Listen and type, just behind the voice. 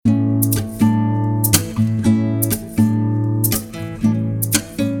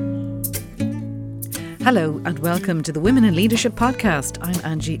Hello and welcome to the Women in Leadership podcast. I'm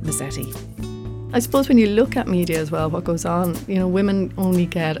Angie Mazzetti. I suppose when you look at media as well, what goes on, women only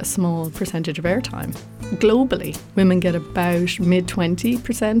get a small percentage of airtime. Globally, women get about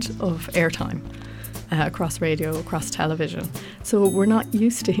mid-20% of airtime across radio, across television. So we're not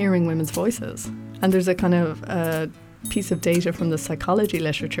used to hearing women's voices. And there's a kind of piece of data from the psychology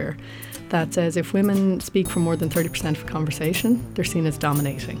literature that says if women speak for more than 30% of a conversation, they're seen as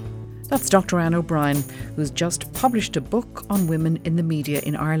dominating. That's Dr. Anne O'Brien, who's just published a book on women in the media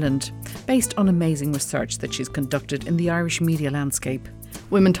in Ireland, based on amazing research that she's conducted in the Irish media landscape.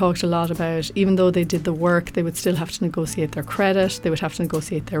 Women talked a lot about, even though they did the work, they would still have to negotiate their credit, they would have to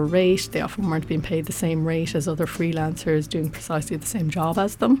negotiate their rate, they often weren't being paid the same rate as other freelancers doing precisely the same job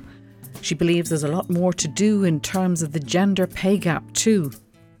as them. She believes there's a lot more to do in terms of the gender pay gap too.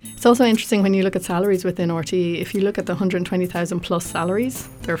 It's also interesting when you look at salaries within RTE. If you look at the 120,000 plus salaries,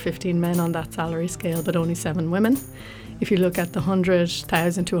 there are 15 men on that salary scale, but only 7 women. If you look at the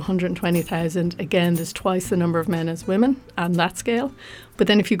 100,000 to 120,000, again, there's twice the number of men as women on that scale. But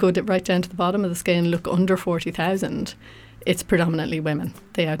then if you go right down to the bottom of the scale and look under 40,000, it's predominantly women.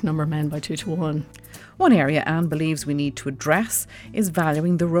 They outnumber men by 2 to 1. One area Anne believes we need to address is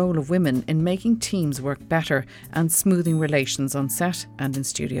valuing the role of women in making teams work better and smoothing relations on set and in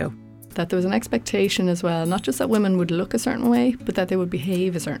studio. That there was an expectation as well, not just that women would look a certain way, but that they would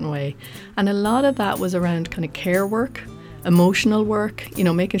behave a certain way. And a lot of that was around kind of care work, emotional work,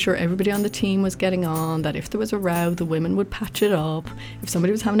 making sure everybody on the team was getting on, that if there was a row, the women would patch it up. If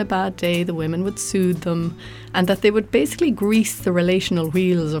somebody was having a bad day, the women would soothe them, and that they would basically grease the relational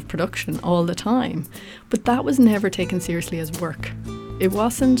wheels of production all the time. But that was never taken seriously as work. It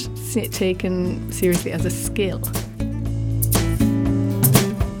wasn't taken seriously as a skill.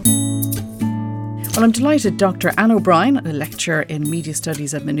 Well, I'm delighted Dr. Anne O'Brien, a lecturer in media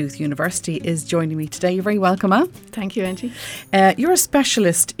studies at Maynooth University, is joining me today. You're very welcome, Anne. Thank you, Angie. You're a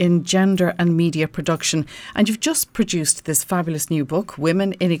specialist in gender and media production, and you've just produced this fabulous new book,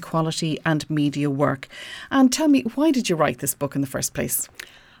 Women, Inequality and Media Work. And tell me, why did you write this book in the first place?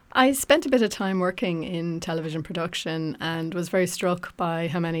 I spent a bit of time working in television production and was very struck by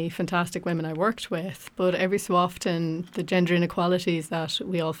how many fantastic women I worked with. But every so often, the gender inequalities that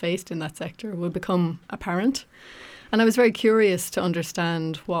we all faced in that sector would become apparent. And I was very curious to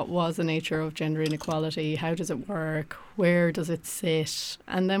understand what was the nature of gender inequality, how does it work, where does it sit,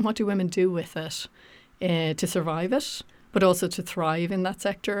 and then what do women do with it to survive it, but also to thrive in that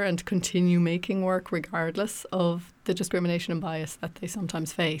sector and to continue making work regardless of the discrimination and bias that they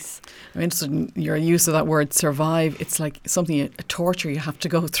sometimes face. I'm interested in your use of that word survive. It's like something, a torture you have to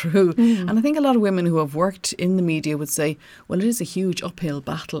go through. And I think a lot of women who have worked in the media would say, well, it is a huge uphill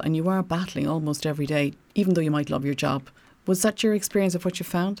battle and you are battling almost every day, even though you might love your job. Was that your experience of what you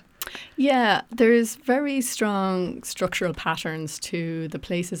found? Yeah, there's very strong structural patterns to the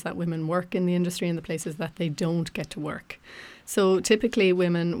places that women work in the industry and the places that they don't get to work. So typically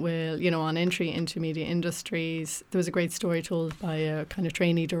women will, on entry into media industries, there was a great story told by a kind of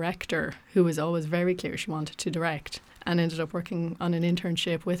trainee director who was always very clear she wanted to direct and ended up working on an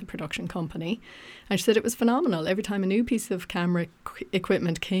internship with a production company. And she said it was phenomenal. Every time a new piece of camera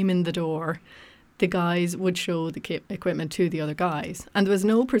equipment came in the door, the guys would show the equipment to the other guys. And there was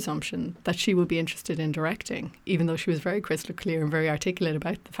no presumption that she would be interested in directing, even though she was very crystal clear and very articulate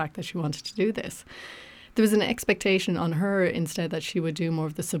about the fact that she wanted to do this. There was an expectation on her instead that she would do more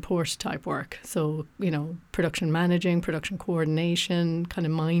of the support type work. So, production managing, production coordination, kind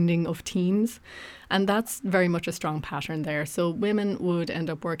of minding of teams. And that's very much a strong pattern there. So women would end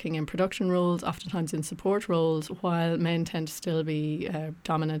up working in production roles, oftentimes in support roles, while men tend to still be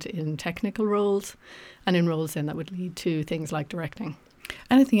dominant in technical roles and in roles then that would lead to things like directing.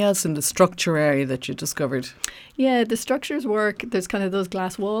 Anything else in the structure area that you discovered? Yeah, the structures work. There's kind of those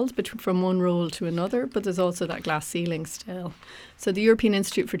glass walls from one role to another, but there's also that glass ceiling still. So the European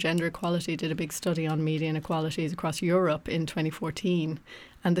Institute for Gender Equality did a big study on media inequalities across Europe in 2014.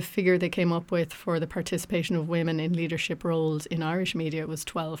 And the figure they came up with for the participation of women in leadership roles in Irish media was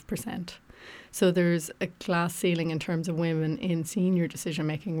 12%. So there's a glass ceiling in terms of women in senior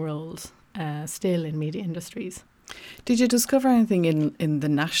decision-making roles still in media industries. Did you discover anything in the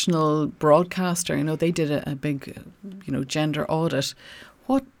national broadcaster? They did a big, gender audit.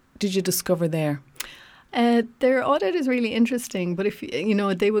 What did you discover there? Their audit is really interesting, but if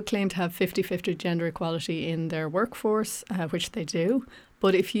they would claim to have 50-50 gender equality in their workforce, which they do.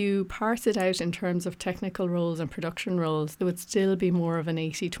 But if you parse it out in terms of technical roles and production roles, there would still be more of an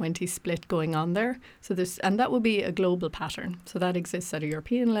 80-20 split going on there. And that would be a global pattern. So that exists at a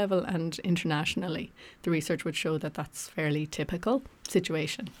European level and internationally. The research would show that that's fairly typical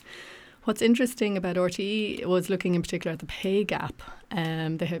situation. What's interesting about RTE was looking in particular at the pay gap.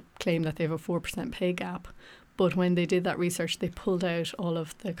 They had claimed that they have a 4% pay gap. But when they did that research, they pulled out all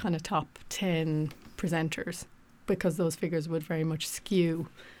of the kind of top 10 presenters because those figures would very much skew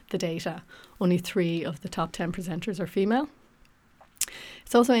the data. Only 3 of the top 10 presenters are female.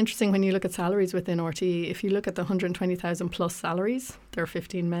 It's also interesting when you look at salaries within RTE. If you look at the 120,000 plus salaries, there are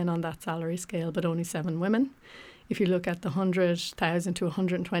 15 men on that salary scale, but only 7 women. If you look at the 100,000 to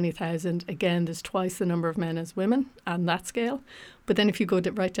 120,000, again, there's twice the number of men as women on that scale. But then if you go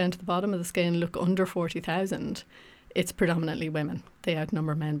right down to the bottom of the scale and look under 40,000, it's predominantly women. They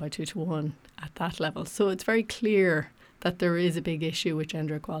outnumber men by 2 to 1 at that level. So it's very clear that there is a big issue with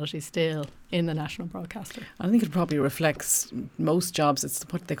gender equality still in the national broadcaster. I think it probably reflects most jobs. It's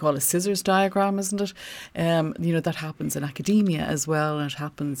what they call a scissors diagram, isn't it? That happens in academia as well, and it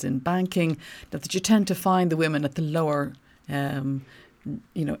happens in banking, that you tend to find the women at the lower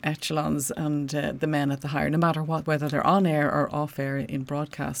echelons and the men at the higher, no matter what, whether they're on air or off air in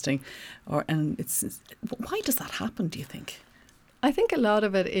broadcasting. Why does that happen, do you think? I think a lot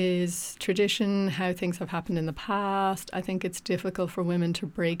of it is tradition, how things have happened in the past. I think it's difficult for women to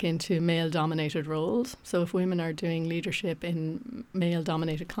break into male-dominated roles. So if women are doing leadership in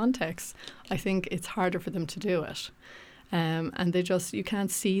male-dominated contexts, I think it's harder for them to do it. And you can't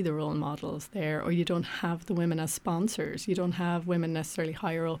see the role models there, or you don't have the women as sponsors. You don't have women necessarily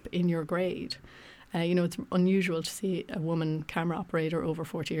higher up in your grade. It's unusual to see a woman camera operator over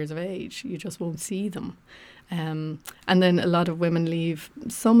 40 years of age. You just won't see them. And then a lot of women leave,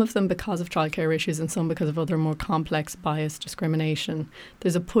 some of them because of childcare issues and some because of other more complex bias discrimination.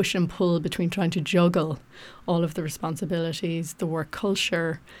 There's a push and pull between trying to juggle all of the responsibilities, the work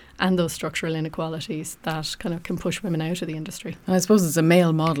culture and those structural inequalities that kind of can push women out of the industry. And I suppose it's a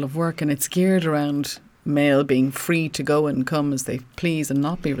male model of work and it's geared around male being free to go and come as they please and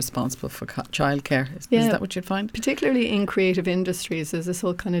not be responsible for childcare. Is that what you'd find? Particularly in creative industries, there's this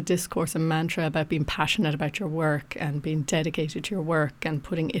whole kind of discourse and mantra about being passionate about your work and being dedicated to your work and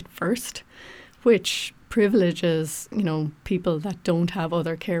putting it first, which privileges, people that don't have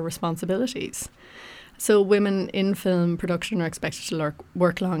other care responsibilities. So women in film production are expected to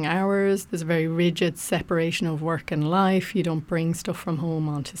work long hours. There's a very rigid separation of work and life. You don't bring stuff from home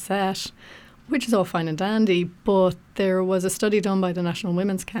onto set, which is all fine and dandy, but there was a study done by the National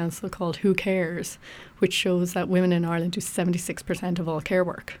Women's Council called Who Cares, which shows that women in Ireland do 76% of all care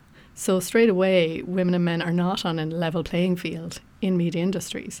work. So straight away, women and men are not on a level playing field in media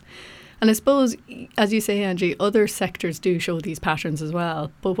industries. And I suppose, as you say, Angie, other sectors do show these patterns as well.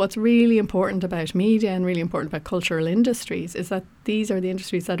 But what's really important about media and really important about cultural industries is that these are the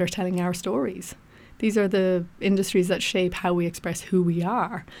industries that are telling our stories. These are the industries that shape how we express who we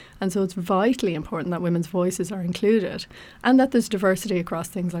are. And so it's vitally important that women's voices are included and that there's diversity across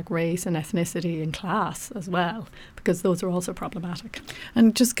things like race and ethnicity and class as well, because those are also problematic.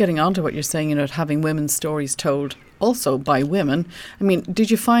 And just getting on to what you're saying, having women's stories told also by women. I mean, did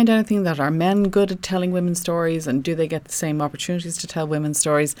you find anything that are men good at telling women's stories, and do they get the same opportunities to tell women's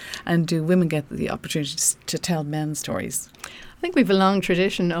stories, and do women get the opportunities to tell men's stories? I think we have a long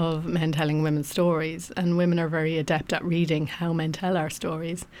tradition of men telling women's stories, and women are very adept at reading how men tell our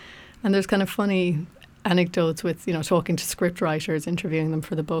stories. And there's kind of funny anecdotes with, talking to script writers, interviewing them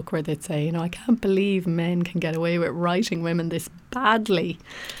for the book, where they'd say, I can't believe men can get away with writing women this badly.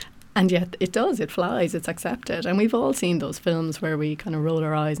 And yet it does, it flies, it's accepted. And we've all seen those films where we kind of roll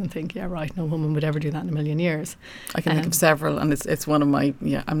our eyes and think, yeah, right, no woman would ever do that in a million years. I can think of several, and it's one of my,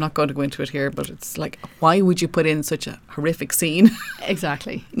 I'm not going to go into it here, but it's like, why would you put in such a horrific scene?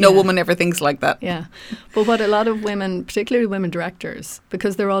 Exactly. No woman ever thinks like that. Yeah. But what a lot of women, particularly women directors,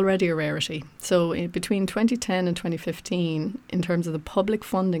 because they're already a rarity. So between 2010 and 2015, in terms of the public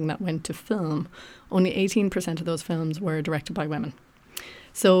funding that went to film, only 18% of those films were directed by women.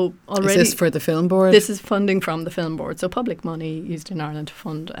 So already, is this for the Film Board? This is funding from the Film Board, so public money used in Ireland to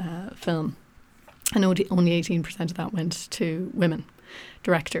fund film. And only 18% of that went to women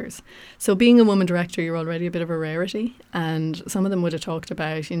directors. So being a woman director, you're already a bit of a rarity. And some of them would have talked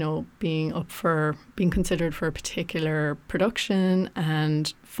about, being considered for a particular production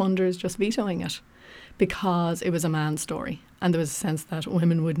and funders just vetoing it because it was a man's story. And there was a sense that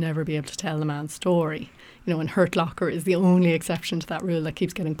women would never be able to tell the man's story. And Hurt Locker is the only exception to that rule that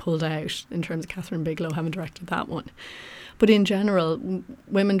keeps getting pulled out in terms of Catherine Bigelow having directed that one. But in general,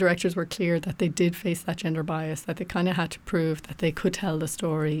 women directors were clear that they did face that gender bias, that they kind of had to prove that they could tell the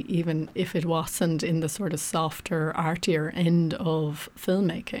story even if it wasn't in the sort of softer, artier end of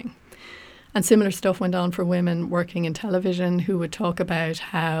filmmaking. And similar stuff went on for women working in television who would talk about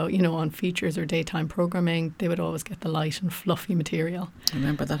how, on features or daytime programming, they would always get the light and fluffy material. I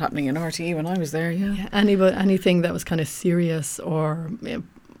remember that happening in RTE when I was there, yeah. Anything that was kind of serious or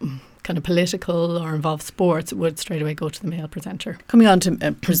kind of political or involved sports would straight away go to the male presenter. Coming on to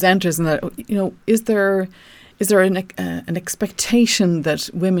presenters and that, is there an expectation that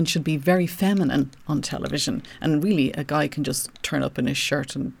women should be very feminine on television, and really a guy can just turn up in his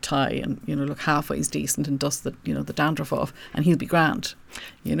shirt and tie and look halfway decent and dust the dandruff off and he'll be grand?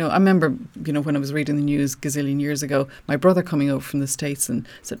 I remember when I was reading the news gazillion years ago, my brother coming over from the States and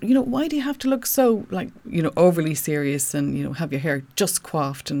said, why do you have to look so overly serious and have your hair just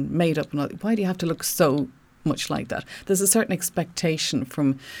coiffed and made up, and all, why do you have to look so much like that? There's a certain expectation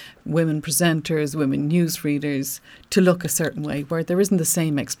from women presenters, women newsreaders to look a certain way, where there isn't the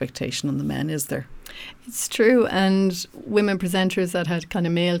same expectation on the men, is there? It's true, and women presenters that had kind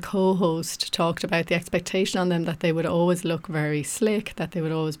of male co-host talked about the expectation on them that they would always look very slick, that they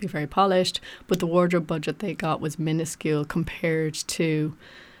would always be very polished, but the wardrobe budget they got was minuscule compared to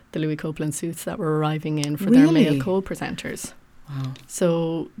the Louis Copeland suits that were arriving in for their male co-presenters. Wow.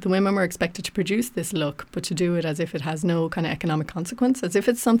 So the women were expected to produce this look, but to do it as if it has no kind of economic consequence, as if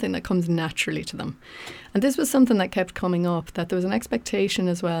it's something that comes naturally to them. And this was something that kept coming up, that there was an expectation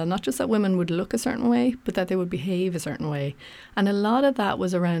as well, not just that women would look a certain way, but that they would behave a certain way. And a lot of that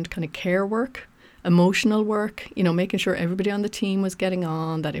was around kind of care work, emotional work, making sure everybody on the team was getting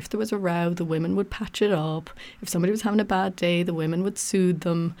on, that if there was a row, the women would patch it up. If somebody was having a bad day, the women would soothe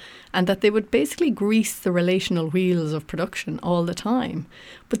them, and that they would basically grease the relational wheels of production all the time.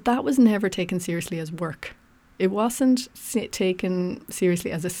 But that was never taken seriously as work. It wasn't taken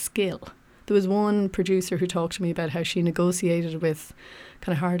seriously as a skill. There was one producer who talked to me about how she negotiated with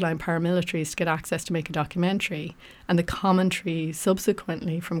kind of hardline paramilitaries to get access to make a documentary, and the commentary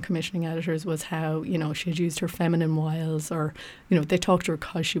subsequently from commissioning editors was how she had used her feminine wiles, or they talked to her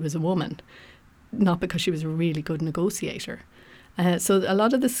because she was a woman, not because she was a really good negotiator. So a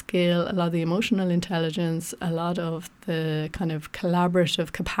lot of the skill, a lot of the emotional intelligence, a lot of the kind of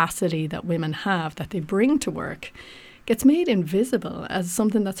collaborative capacity that women have that they bring to work gets made invisible as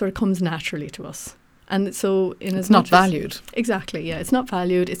something that sort of comes naturally to us. And so it's not valued. Exactly, yeah. It's not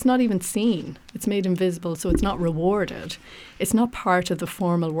valued. It's not even seen. It's made invisible, so it's not rewarded. It's not part of the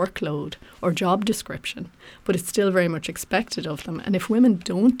formal workload or job description, but it's still very much expected of them. And if women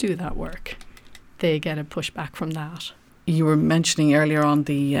don't do that work, they get a pushback from that. You were mentioning earlier on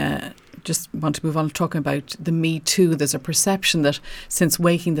just want to move on talking about the Me Too. There's a perception that since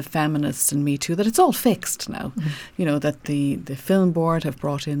Waking the Feminists and Me Too, that it's all fixed now. Mm-hmm. That the Film Board have they've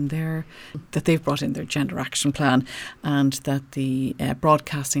brought in their gender action plan, and that the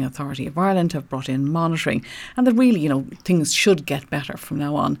Broadcasting Authority of Ireland have brought in monitoring, and that really, things should get better from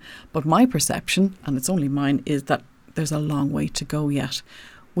now on. But my perception, and it's only mine, is that there's a long way to go yet.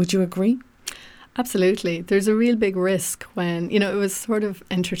 Would you agree? Absolutely. There's a real big risk when, it was sort of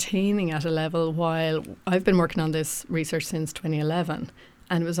entertaining at a level while I've been working on this research since 2011.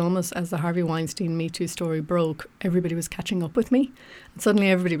 And it was almost as the Harvey Weinstein Me Too story broke, everybody was catching up with me. And suddenly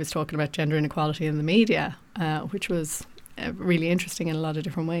everybody was talking about gender inequality in the media, which was really interesting in a lot of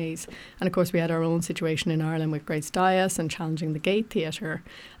different ways. And of course we had our own situation in Ireland with Grace Dias and challenging the Gate Theatre.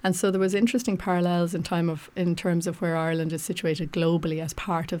 And so there was interesting parallels in terms of where Ireland is situated globally as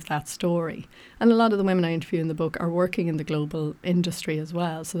part of that story. And a lot of the women I interview in the book are working in the global industry as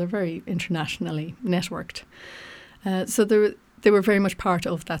well. So they're very internationally networked. So they were very much part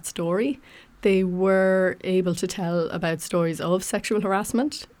of that story. They were able to tell about stories of sexual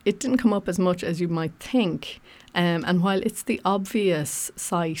harassment. It didn't come up as much as you might think. And while it's the obvious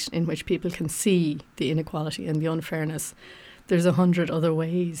site in which people can see the inequality and the unfairness, there's 100 other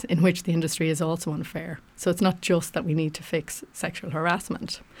ways in which the industry is also unfair. So it's not just that we need to fix sexual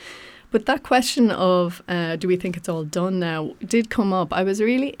harassment. But that question of do we think it's all done now did come up. I was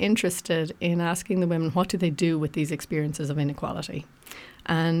really interested in asking the women, what do they do with these experiences of inequality?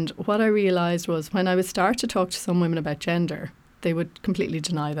 And what I realised was when I would start to talk to some women about gender, they would completely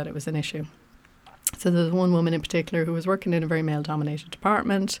deny that it was an issue. So there's one woman in particular who was working in a very male-dominated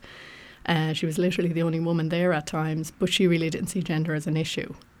department. She was literally the only woman there at times, but she really didn't see gender as an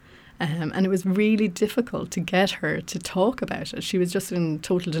issue. And it was really difficult to get her to talk about it. She was just in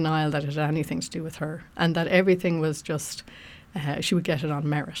total denial that it had anything to do with her, and that everything was just, she would get it on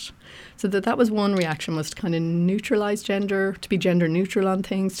merit. So that was one reaction, was to kind of neutralise gender, to be gender neutral on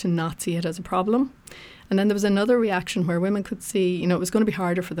things, to not see it as a problem. And then there was another reaction where women could see, it was going to be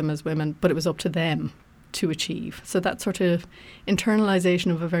harder for them as women, but it was up to them to achieve. So that sort of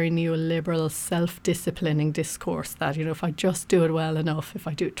internalization of a very neoliberal self-disciplining discourse that, if I just do it well enough, if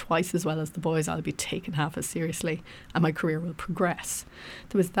I do it twice as well as the boys, I'll be taken half as seriously and my career will progress.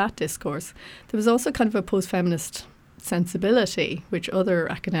 There was that discourse. There was also kind of a post-feminist sensibility, which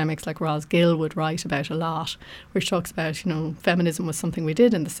other academics like Roz Gill would write about a lot, which talks about, feminism was something we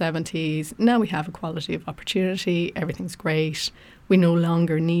did in the 70s. Now we have equality of opportunity. Everything's great. We no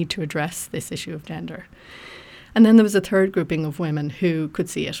longer need to address this issue of gender. And then there was a third grouping of women who could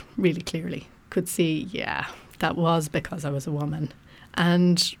see it really clearly, could see, that was because I was a woman.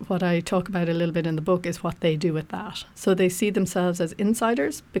 And what I talk about a little bit in the book is what they do with that. So they see themselves as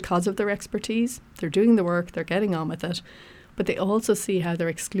insiders because of their expertise. They're doing the work, they're getting on with it, but they also see how they're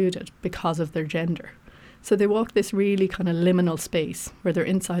excluded because of their gender. So they walk this really kind of liminal space where they're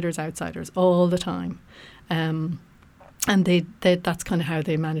insiders, outsiders all the time. And that's kind of how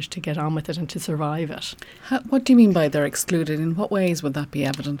they manage to get on with it and to survive it. What do you mean by they're excluded? In what ways would that be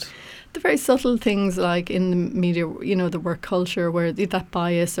evident? The very subtle things like in the media, the work culture where that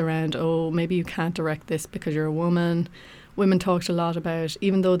bias around, maybe you can't direct this because you're a woman. Women talked a lot about,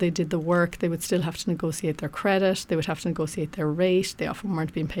 even though they did the work, they would still have to negotiate their credit. They would have to negotiate their rate. They often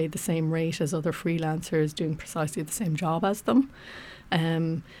weren't being paid the same rate as other freelancers doing precisely the same job as them.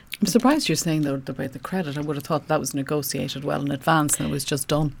 I'm surprised you're saying though about the credit. I would have thought that was negotiated well in advance and it was just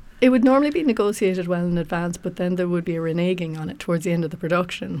done. It would normally be negotiated well in advance, but then there would be a reneging on it towards the end of the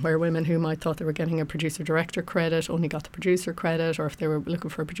production, where women who might thought they were getting a producer-director credit only got the producer credit, or if they were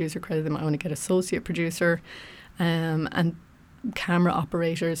looking for a producer credit, they might only get associate producer. And camera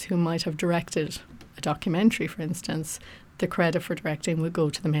operators who might have directed a documentary, for instance, the credit for directing would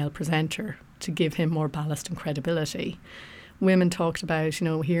go to the male presenter to give him more ballast and credibility. Women talked about,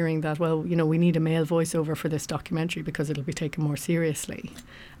 hearing that, we need a male voiceover for this documentary because it'll be taken more seriously.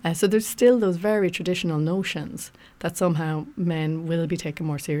 So there's still those very traditional notions that somehow men will be taken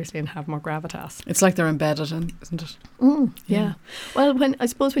more seriously and have more gravitas. It's like they're embedded in, isn't it? Yeah. Well, I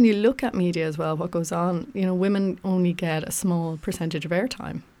suppose when you look at media as well, what goes on, women only get a small percentage of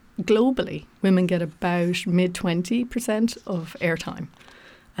airtime. Globally, women get about mid-20% of airtime.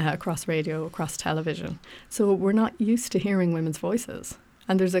 Across radio, across television. So we're not used to hearing women's voices.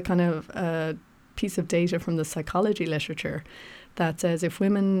 And there's a kind of piece of data from the psychology literature that says if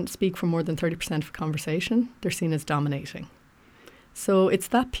women speak for more than 30% of a conversation, they're seen as dominating. So it's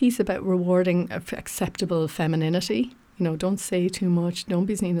that piece about rewarding acceptable femininity. Don't say too much, don't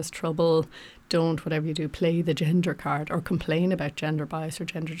be seen as trouble, don't, whatever you do, play the gender card or complain about gender bias or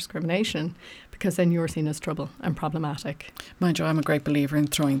gender discrimination, because then you're seen as trouble and problematic. Mind you, I'm a great believer in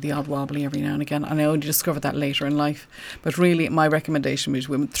throwing the odd wobbly every now and again, and I only discovered that later in life. But really, my recommendation would be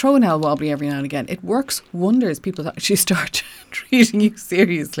to women, throw an odd wobbly every now and again. It works wonders. People actually start treating you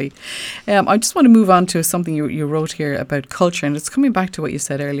seriously. I just want to move on to something you wrote here about culture, and it's coming back to what you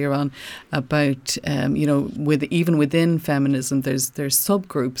said earlier on about, even within feminism, there's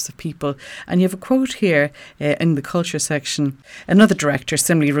subgroups of people. And you have a quote here in the culture section. Another director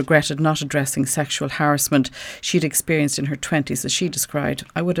similarly regretted not addressing sexual harassment she'd experienced in her 20s, as she described.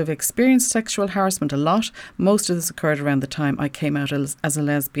 I would have experienced sexual harassment a lot. Most of this occurred around the time I came out as a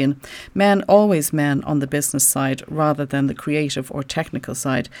lesbian. Men, always men on the business side rather than the creative or technical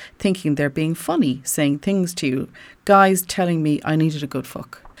side, thinking they're being funny, saying things to you. Guys telling me I needed a good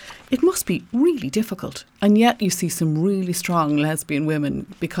fuck. It must be really difficult. And yet you see some really strong lesbian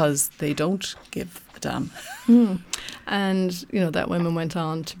women because they don't give a damn. And, that woman went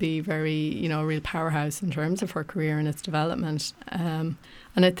on to be very, a real powerhouse in terms of her career and its development.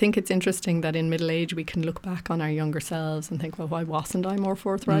 And I think it's interesting that in middle age we can look back on our younger selves and think, well, why wasn't I more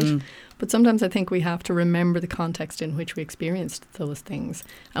forthright? But sometimes I think we have to remember the context in which we experienced those things.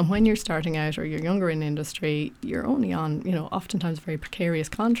 And when you're starting out or you're younger in industry, you're only on, oftentimes very precarious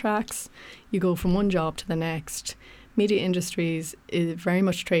contracts. You go from one job to the next. Media industries very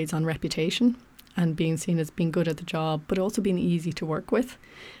much trades on reputation and being seen as being good at the job, but also being easy to work with.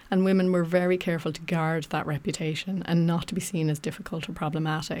 And women were very careful to guard that reputation and not to be seen as difficult or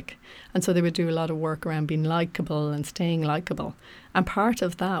problematic. And so they would do a lot of work around being likeable and staying likeable. And part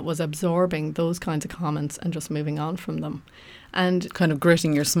of that was absorbing those kinds of comments and just moving on from them. And kind of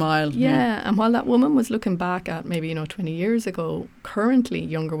gritting your smile. Yeah. And while that woman was looking back at maybe, 20 years ago, currently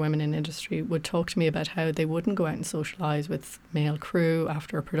younger women in industry would talk to me about how they wouldn't go out and socialise with male crew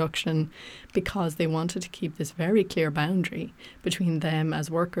after a production because they wanted to keep this very clear boundary between them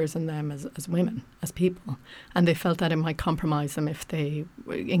as workers workers and them as women, as people. And they felt that it might compromise them if they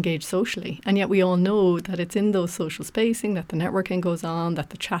engage socially. And yet we all know that it's in those social spacing that the networking goes on, that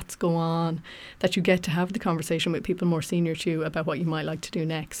the chats go on, that you get to have the conversation with people more senior to you about what you might like to do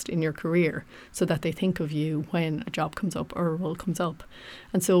next in your career, so that they think of you when a job comes up or a role comes up.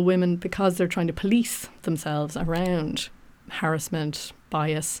 And so women, because they're trying to police themselves around harassment,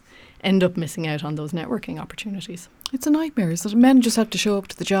 bias, end up missing out on those networking opportunities. It's a nightmare, isn't it? Men just have to show up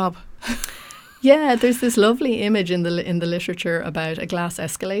to the job. Yeah, there's this lovely image in the literature about a glass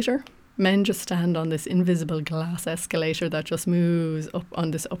escalator. Men just stand on this invisible glass escalator that just moves up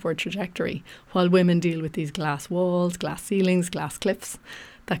on this upward trajectory, while women deal with these glass walls, glass ceilings, glass cliffs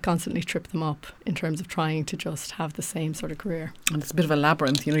that constantly trip them up in terms of trying to just have the same sort of career. And it's a bit of a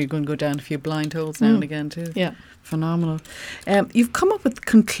labyrinth, you're going to go down a few blind holes now and again too. Yeah. Phenomenal. You've come up with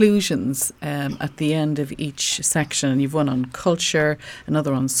conclusions at the end of each section. You've one on culture,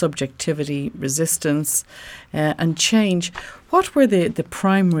 another on subjectivity, resistance and change. What were the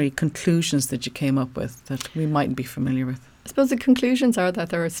primary conclusions that you came up with that we mightn't be familiar with? I suppose the conclusions are that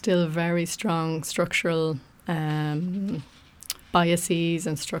there are still very strong structural biases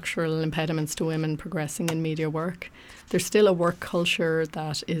and structural impediments to women progressing in media work. There's still a work culture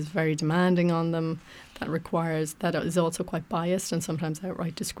that is very demanding on them, that is also quite biased and sometimes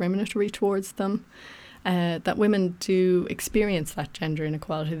outright discriminatory towards them. That women do experience that gender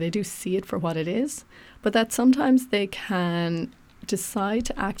inequality. They do see it for what it is, but that sometimes they can decide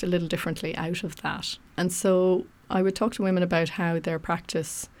to act a little differently out of that. And so I would talk to women about how their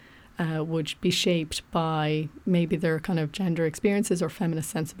practice would be shaped by maybe their kind of gender experiences or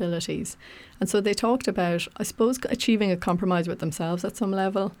feminist sensibilities. And so they talked about, I suppose, achieving a compromise with themselves at some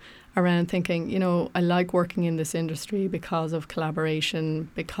level around thinking, I like working in this industry because of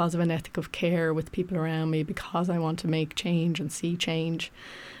collaboration, because of an ethic of care with people around me, because I want to make change and see change.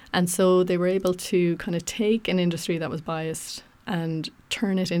 And so they were able to kind of take an industry that was biased and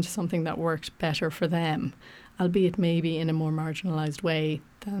turn it into something that worked better for them, albeit maybe in a more marginalised way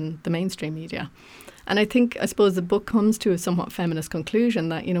than the mainstream media. And I suppose the book comes to a somewhat feminist conclusion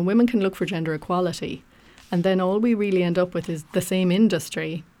that, women can look for gender equality, and then all we really end up with is the same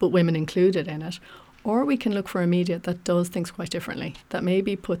industry, but women included in it. Or we can look for a media that does things quite differently, that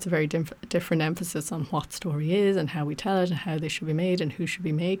maybe puts a very different emphasis on what story is and how we tell it and how they should be made and who should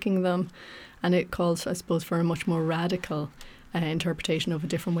be making them. And it calls, I suppose, for a much more radical interpretation of a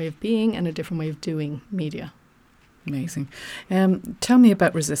different way of being and a different way of doing media. Amazing. Tell me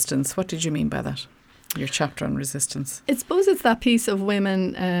about resistance. What did you mean by that? Your chapter on resistance. I suppose it's that piece of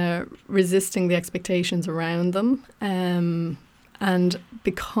women resisting the expectations around them and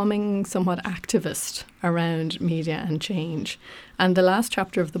becoming somewhat activist around media and change. And the last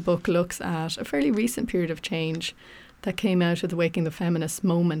chapter of the book looks at a fairly recent period of change that came out of the Waking the Feminist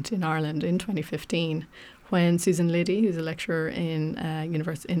moment in Ireland in 2015, when Susan Liddy, who's a lecturer in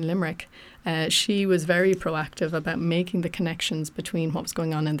University in Limerick, she was very proactive about making the connections between what was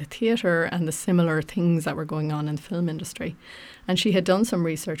going on in the theatre and the similar things that were going on in the film industry. And she had done some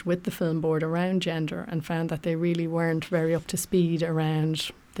research with the film board around gender and found that they really weren't very up to speed around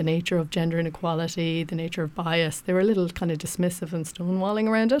the nature of gender inequality, the nature of bias. They were a little kind of dismissive and stonewalling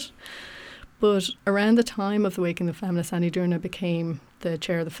around it. But around the time of the Waking the Feminist, Annie Durna became the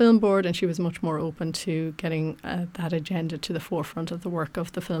chair of the film board, and she was much more open to getting that agenda to the forefront of the work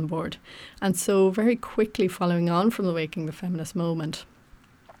of the film board. And so very quickly following on from the Waking the Feminist moment,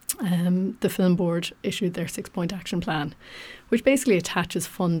 the film board issued their 6-point action plan, which basically attaches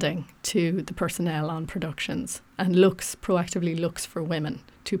funding to the personnel on productions and proactively looks for women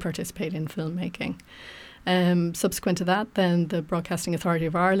to participate in filmmaking. Subsequent to that, then the Broadcasting Authority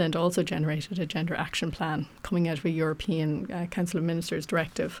of Ireland also generated a gender action plan coming out of a European Council of Ministers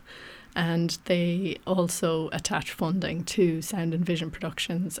directive, and they also attach funding to sound and vision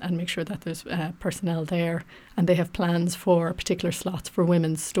productions and make sure that there's personnel there, and they have plans for particular slots for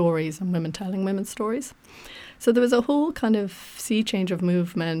women's stories and women telling women's stories. So there was a whole kind of sea change of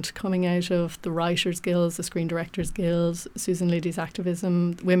movement coming out of the Writers' Guilds, the Screen Directors' Guilds, Susan Liddy's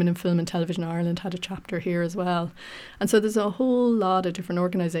activism. Women in Film and Television Ireland had a chapter here as well. And so there's a whole lot of different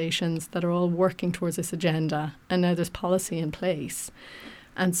organisations that are all working towards this agenda, and now there's policy in place.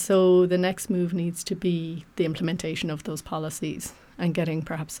 And so the next move needs to be the implementation of those policies and getting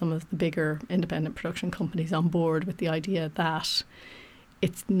perhaps some of the bigger independent production companies on board with the idea that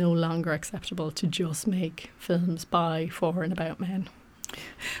it's no longer acceptable to just make films by, for and about men.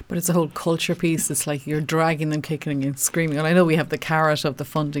 But it's a whole culture piece. It's like you're dragging them, kicking and screaming. And I know we have the carrot of the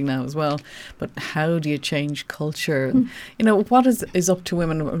funding now as well, but how do you change culture? You know, what is up to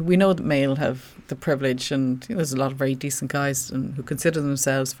women? We know that male have the privilege, and there's a lot of very decent guys and who consider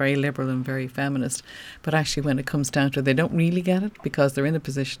themselves very liberal and very feminist, but actually when it comes down to it, they don't really get it because they're in a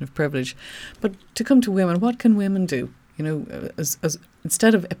position of privilege. But to come to women, what can women do? You know, as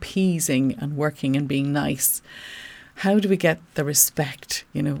instead of appeasing and working and being nice, how do we get the respect?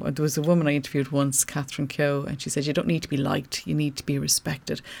 You know, there was a woman I interviewed once, Catherine Keogh, and she said, you don't need to be liked, you need to be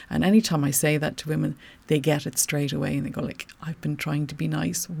respected. And anytime I say that to women, they get it straight away and they go like, I've been trying to be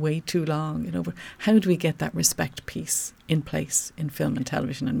nice way too long. You know, but how do we get that respect piece in place in film and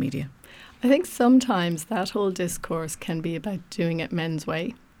television and media? I think sometimes that whole discourse can be about doing it men's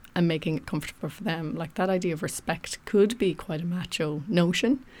way and making it comfortable for them. Like that idea of respect could be quite a macho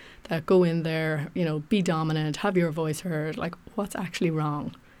notion, that go in there, you know, be dominant, have your voice heard. Like, what's actually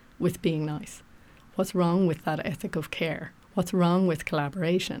wrong with being nice? What's wrong with that ethic of care? What's wrong with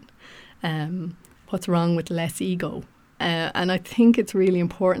collaboration? What's wrong with less ego? And I think it's really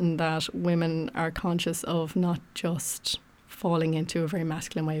important that women are conscious of not just falling into a very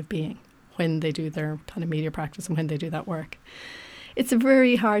masculine way of being when they do their kind of media practice and when they do that work. It's a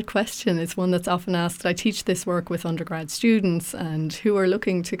very hard question. It's one that's often asked. I teach this work with undergrad students and who are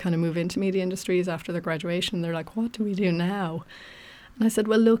looking to kind of move into media industries after their graduation. They're like, what do we do now? And I said,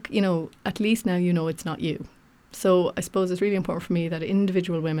 well, look, you know, at least now you know it's not you. So I suppose it's really important for me that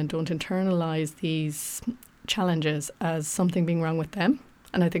individual women don't internalise these challenges as something being wrong with them.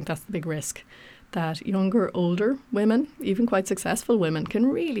 And I think that's the big risk, that younger, older women, even quite successful women, can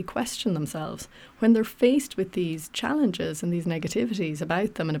really question themselves when they're faced with these challenges and these negativities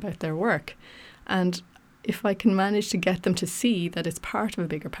about them and about their work. And if I can manage to get them to see that it's part of a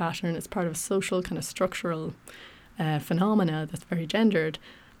bigger pattern, it's part of a social kind of structural phenomena that's very gendered,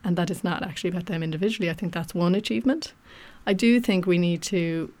 and that it's not actually about them individually, I think that's one achievement. I do think we need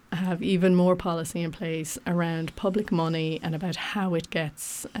to have even more policy in place around public money and about how it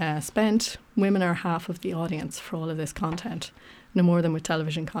gets spent. Women are half of the audience for all of this content, no more than with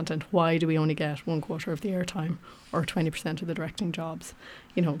television content. Why do we only get 1/4 of the airtime or 20% of the directing jobs?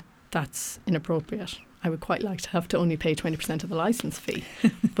 You know, that's inappropriate. I would quite like to have to only pay 20% of the licence fee,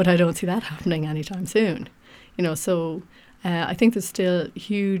 but I don't see that happening anytime soon. You know, so I think there's still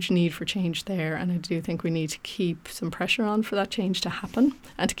huge need for change there, and I do think we need to keep some pressure on for that change to happen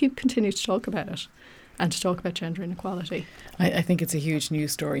and to continue to talk about it and to talk about gender inequality. I think it's a huge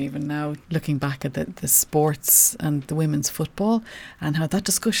news story even now, looking back at the sports and the women's football and how that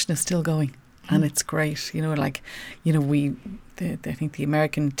discussion is still going. And it's great, you know, like, you know, I think the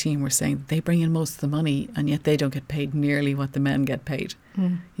American team were saying they bring in most of the money and yet they don't get paid nearly what the men get paid.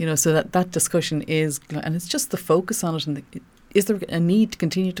 You know, so that discussion is, and it's just the focus on it. And is there a need to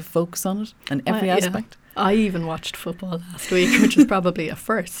continue to focus on it and every aspect? Yeah. I even watched football last week, which is probably a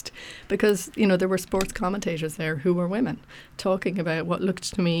first, because, you know, there were sports commentators there who were women talking about what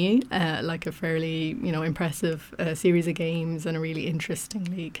looked to me like a fairly, you know, impressive series of games and a really interesting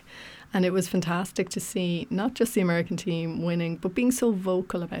league. And it was fantastic to see not just the American team winning, but being so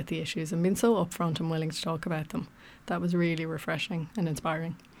vocal about the issues and being so upfront and willing to talk about them. That was really refreshing and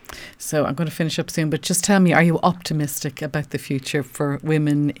inspiring. So I'm going to finish up soon, but just tell me, are you optimistic about the future for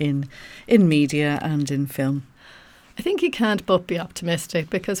women in media and in film? I think you can't but be optimistic,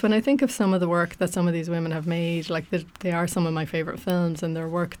 because when I think of some of the work that some of these women have made, like they are some of my favourite films, and their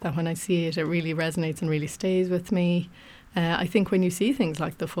work that when I see it, it really resonates and really stays with me. I think when you see things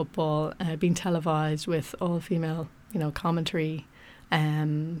like the football being televised with all-female, you know, commentary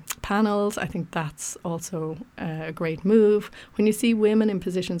panels, I think that's also a great move. When you see women in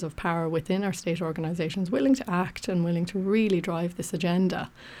positions of power within our state organisations willing to act and willing to really drive this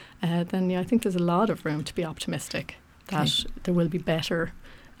agenda, then I think there's a lot of room to be optimistic that there will be better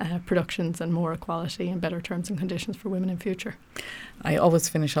productions and more equality and better terms and conditions for women in future. I always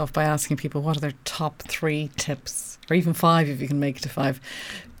finish off by asking people what are their top 3 tips, or even 5 if you can make it to 5,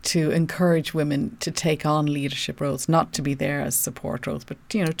 to encourage women to take on leadership roles, not to be there as support roles, but,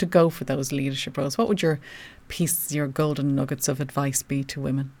 you know, to go for those leadership roles. What would your golden nuggets of advice be to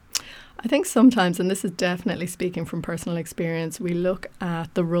women? I think sometimes, and this is definitely speaking from personal experience, we look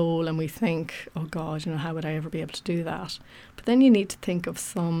at the role and we think, oh God, you know, how would I ever be able to do that? But then you need to think of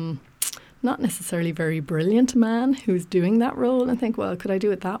some not necessarily very brilliant man who's doing that role and think, well, could I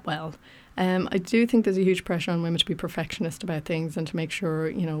do it that well? I do think there's a huge pressure on women to be perfectionist about things and to make sure,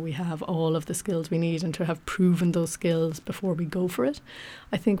 you know, we have all of the skills we need and to have proven those skills before we go for it.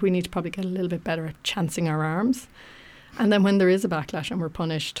 I think we need to probably get a little bit better at chancing our arms. And then when there is a backlash and we're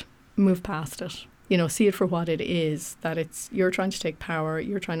punished, move past it. see it for what it is, that you're trying to take power,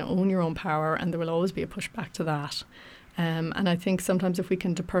 you're trying to own your own power, and there will always be a pushback to that. And I think sometimes if we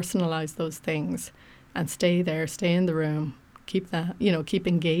can depersonalize those things and stay there, stay in the room, keep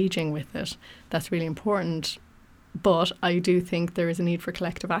engaging with it, that's really important. But I do think there is a need for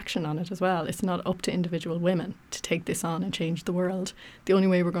collective action on it as well. It's not up to individual women to take this on and change the world. The only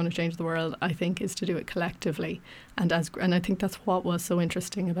way we're going to change the world, I think, is to do it collectively. And I think that's what was so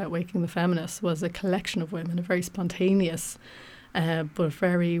interesting about Waking the Feminists, was a collection of women, a very spontaneous, but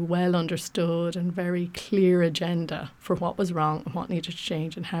very well understood and very clear agenda for what was wrong and what needed to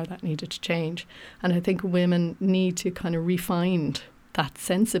change and how that needed to change. And I think women need to kind of refine that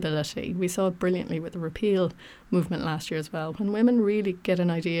sensibility. We saw it brilliantly with the repeal movement last year as well. When women really get an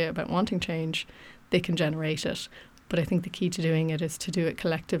idea about wanting change, they can generate it. But I think the key to doing it is to do it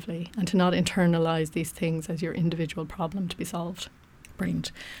collectively and to not internalise these things as your individual problem to be solved.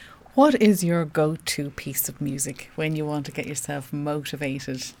 Brilliant. What is your go-to piece of music when you want to get yourself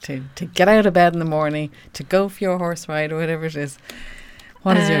motivated to get out of bed in the morning, to go for your horse ride or whatever it is?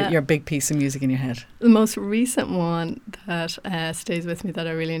 What is your big piece of music in your head? The most recent one that stays with me that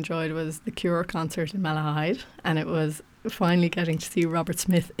I really enjoyed was the Cure concert in Malahide, and it was finally getting to see Robert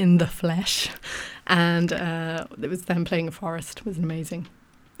Smith in the flesh, and it was them playing a forest. It was an amazing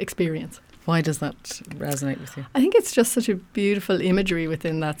experience. Why does that resonate with you? I think it's just such a beautiful imagery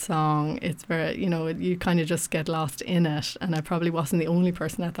within that song. It's very, you kind of just get lost in it. And I probably wasn't the only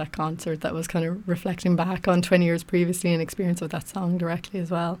person at that concert that was kind of reflecting back on 20 years previously and experience of that song directly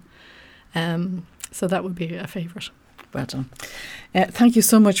as well. So that would be a favourite. Well done. Thank you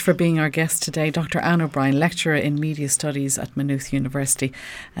so much for being our guest today, Dr. Anne O'Brien, lecturer in media studies at Maynooth University,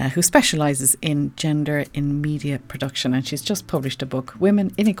 who specialises in gender in media production. And she's just published a book,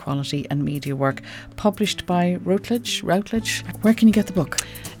 Women, Inequality and Media Work, published by Routledge. Where can you get the book?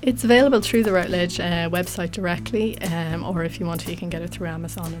 It's available through the Routledge website directly, or if you want to, you can get it through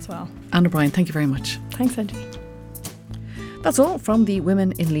Amazon as well. Anne O'Brien, thank you very much. Thanks, Angie. That's all from the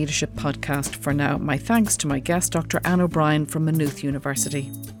Women in Leadership podcast for now. My thanks to my guest, Dr. Anne O'Brien from Maynooth University.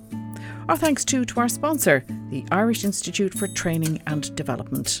 Our thanks too to our sponsor, the Irish Institute for Training and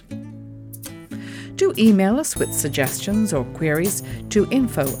Development. Do email us with suggestions or queries to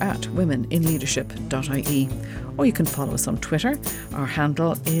info@womeninleadership.ie, or you can follow us on Twitter. Our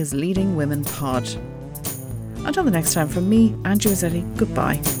handle is Leading Women Pod. Until the next time, from me, Angie Rossetti,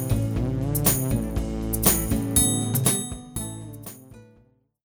 goodbye.